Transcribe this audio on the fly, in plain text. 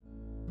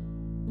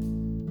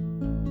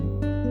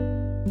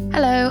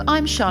Hello,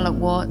 I'm Charlotte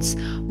Watts.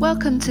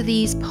 Welcome to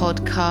these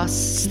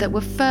podcasts that were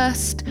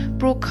first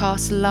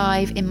broadcast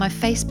live in my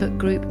Facebook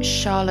group,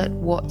 Charlotte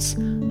Watts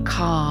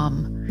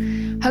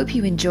Calm. Hope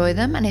you enjoy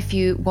them, and if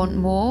you want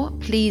more,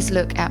 please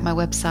look at my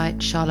website,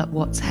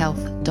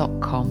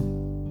 charlottewattshealth.com.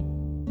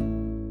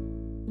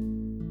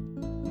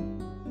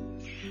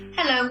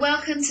 Hello,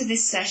 welcome to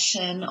this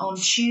session on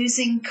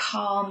choosing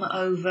calm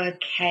over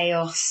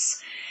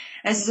chaos.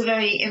 This is a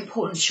very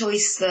important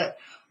choice that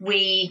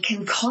we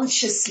can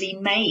consciously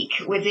make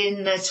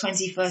within the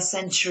 21st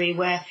century,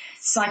 where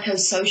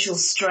psychosocial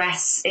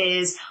stress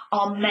is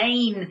our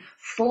main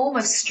form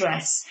of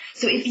stress.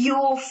 So if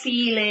you're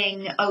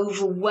feeling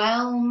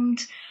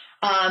overwhelmed,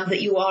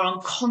 that you are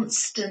on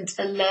constant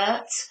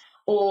alert,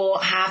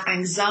 or have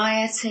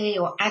anxiety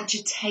or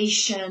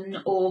agitation,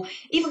 or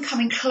even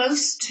coming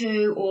close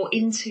to or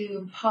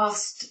into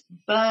past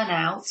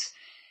burnout,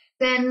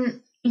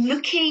 then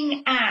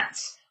looking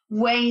at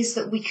ways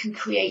that we can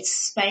create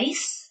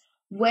space,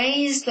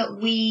 ways that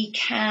we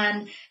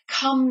can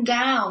come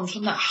down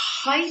from that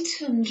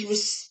heightened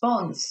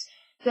response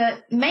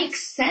that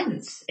makes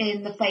sense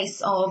in the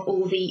face of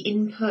all the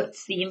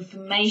inputs, the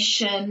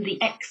information,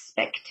 the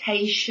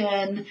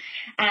expectation,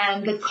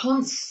 and the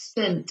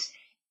constant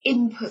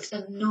input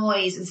and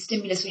noise and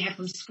stimulus we have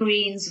from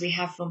screens, we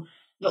have from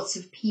lots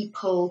of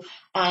people,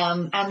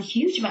 and a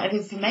huge amount of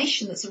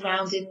information that's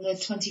around in the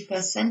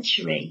 21st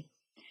century.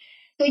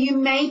 So you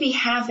may be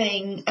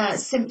having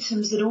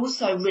symptoms that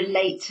also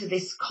relate to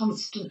this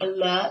constant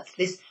alert,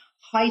 this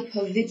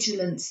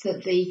hypervigilance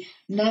that the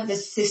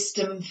nervous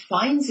system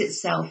finds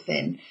itself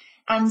in.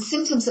 And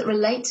symptoms that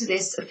relate to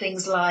this are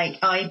things like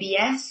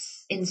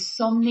IBS,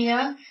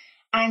 insomnia,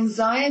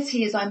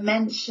 anxiety, as I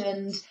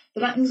mentioned,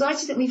 but that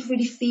anxiety that we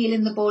really feel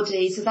in the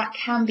body. So that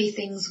can be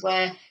things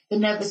where the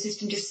nervous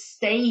system just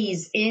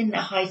stays in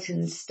a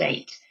heightened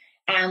state.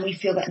 And we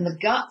feel that in the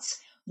gut,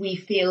 we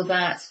feel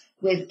that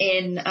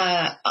within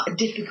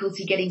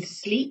difficulty getting to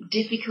sleep,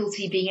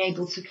 difficulty being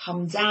able to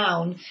come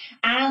down,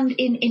 and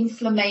in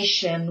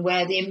inflammation,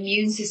 where the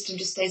immune system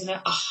just stays in a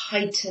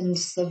heightened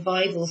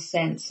survival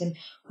sense. And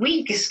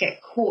we just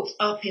get caught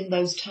up in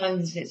those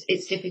tones, and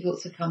it's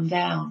difficult to come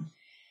down.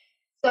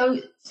 So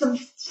some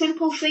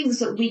simple things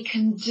that we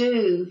can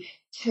do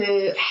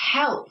to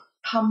help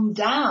come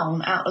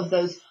down out of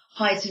those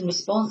heightened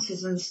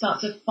responses and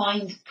start to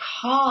find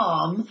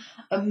calm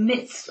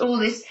amidst all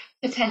this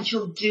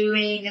potential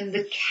doing and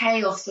the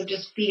chaos of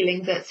just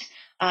feeling that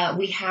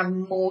we have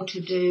more to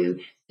do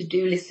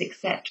lists,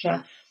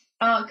 etc.,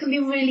 can be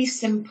really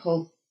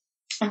simple.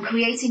 And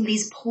creating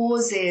these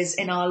pauses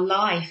in our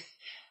life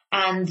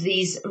and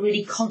these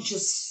really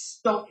conscious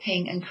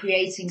stopping and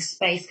creating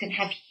space can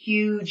have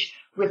huge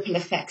ripple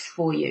effects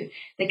for you.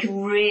 They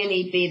can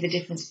really be the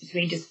difference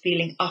between just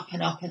feeling up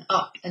and up and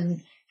up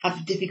and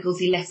have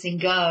difficulty letting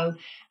go,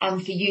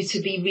 and for you to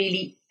be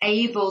really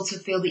able to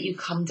feel that you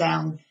come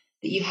down,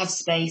 that you have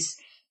space,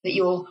 that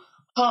your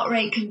heart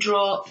rate can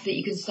drop, that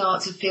you can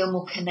start to feel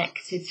more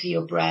connected to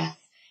your breath,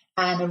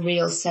 and a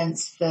real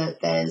sense that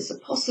there's a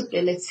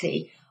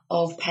possibility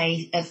of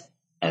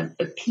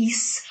a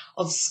peace,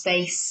 of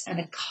space, and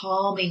a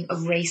calming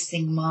of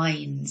racing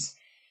minds.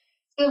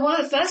 So one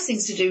of the first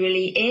things to do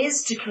really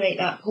is to create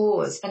that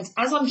pause. And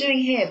as I'm doing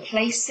here,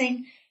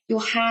 placing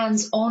your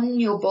hands on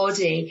your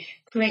body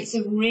creates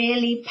a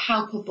really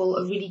palpable,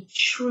 a really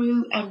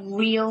true and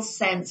real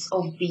sense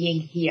of being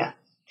here.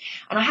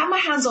 And I have my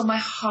hands on my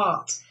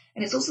heart,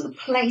 and it's also the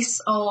place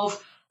of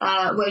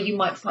where you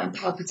might find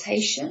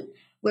palpitation,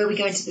 where we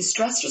go into the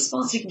stress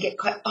response. We can get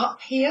quite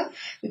up here,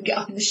 we can get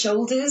up in the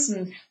shoulders,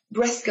 and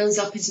breath goes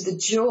up into the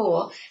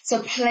jaw.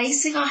 So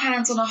placing our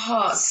hands on our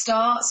heart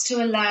starts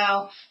to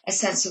allow a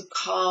sense of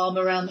calm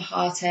around the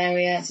heart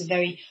area. It's a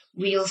very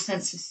real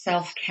sense of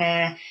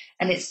self-care,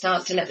 and it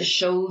starts to let the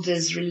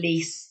shoulders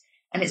release,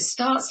 and it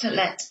starts to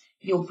let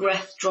your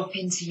breath drop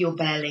into your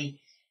belly,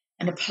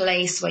 and a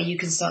place where you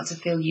can start to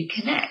feel you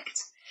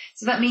connect.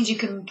 So that means you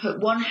can put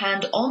one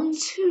hand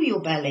onto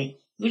your belly,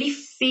 really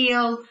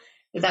feel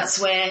that that's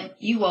where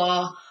you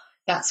are,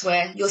 that's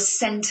where your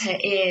center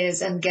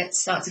is, and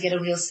start to get a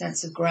real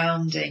sense of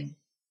grounding.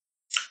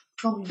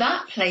 From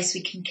that place,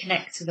 we can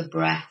connect to the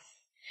breath.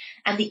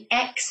 And the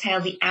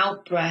exhale, the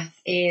out breath,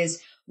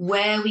 is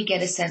where we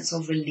get a sense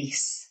of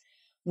release,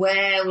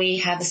 where we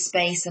have a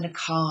space and a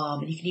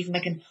calm. And you can even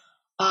make an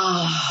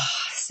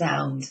ah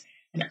sound.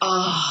 An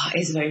ah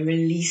is a very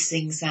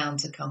releasing sound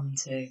to come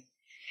to.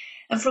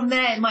 And from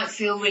there, it might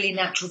feel really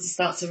natural to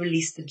start to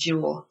release the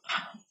jaw,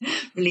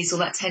 release all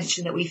that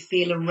tension that we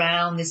feel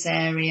around this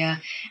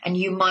area. And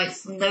you might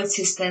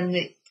notice then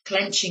that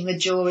clenching the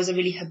jaw is a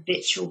really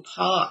habitual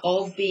part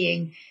of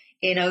being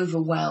in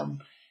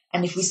overwhelm.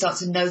 And if we start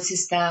to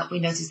notice that, we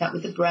notice that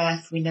with the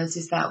breath, we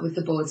notice that with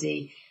the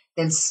body,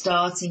 then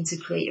starting to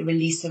create a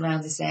release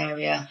around this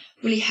area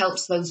really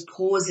helps those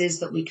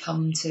pauses that we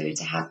come to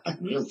have a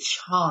real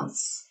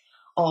chance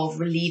of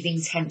relieving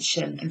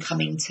tension and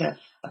coming to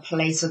a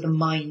place where the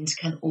mind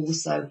can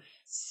also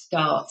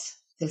start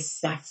to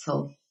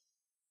settle.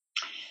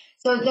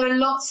 So there are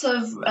lots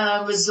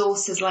of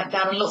resources like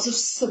that and lots of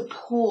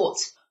support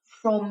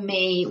from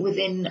me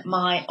within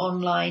my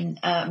online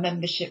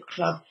membership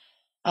club,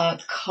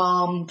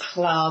 Calm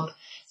Club.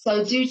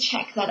 So do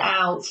check that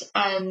out.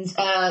 And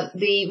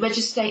the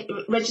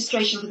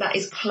registration for that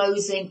is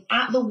closing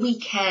at the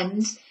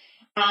weekend.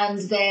 And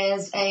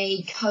there's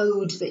a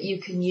code that you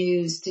can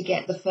use to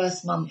get the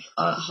first month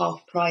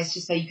half price,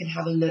 just so you can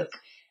have a look.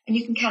 And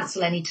you can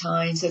cancel any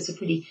time. So it's a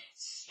pretty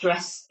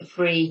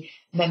stress-free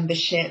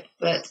membership.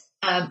 But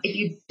if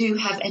you do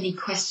have any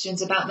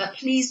questions about that,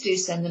 please do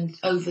send them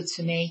over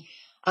to me.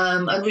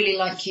 I'd really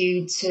like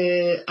you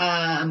to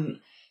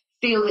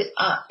feel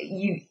that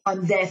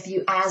I'm there for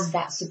you as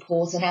that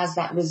support and as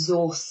that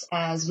resource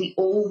as we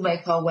all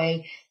make our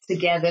way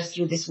together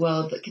through this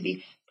world that can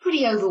be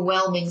pretty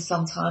overwhelming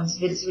sometimes,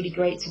 but it's really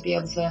great to be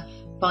able to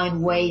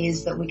find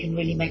ways that we can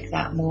really make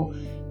that more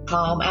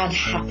calm and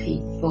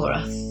happy for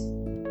us.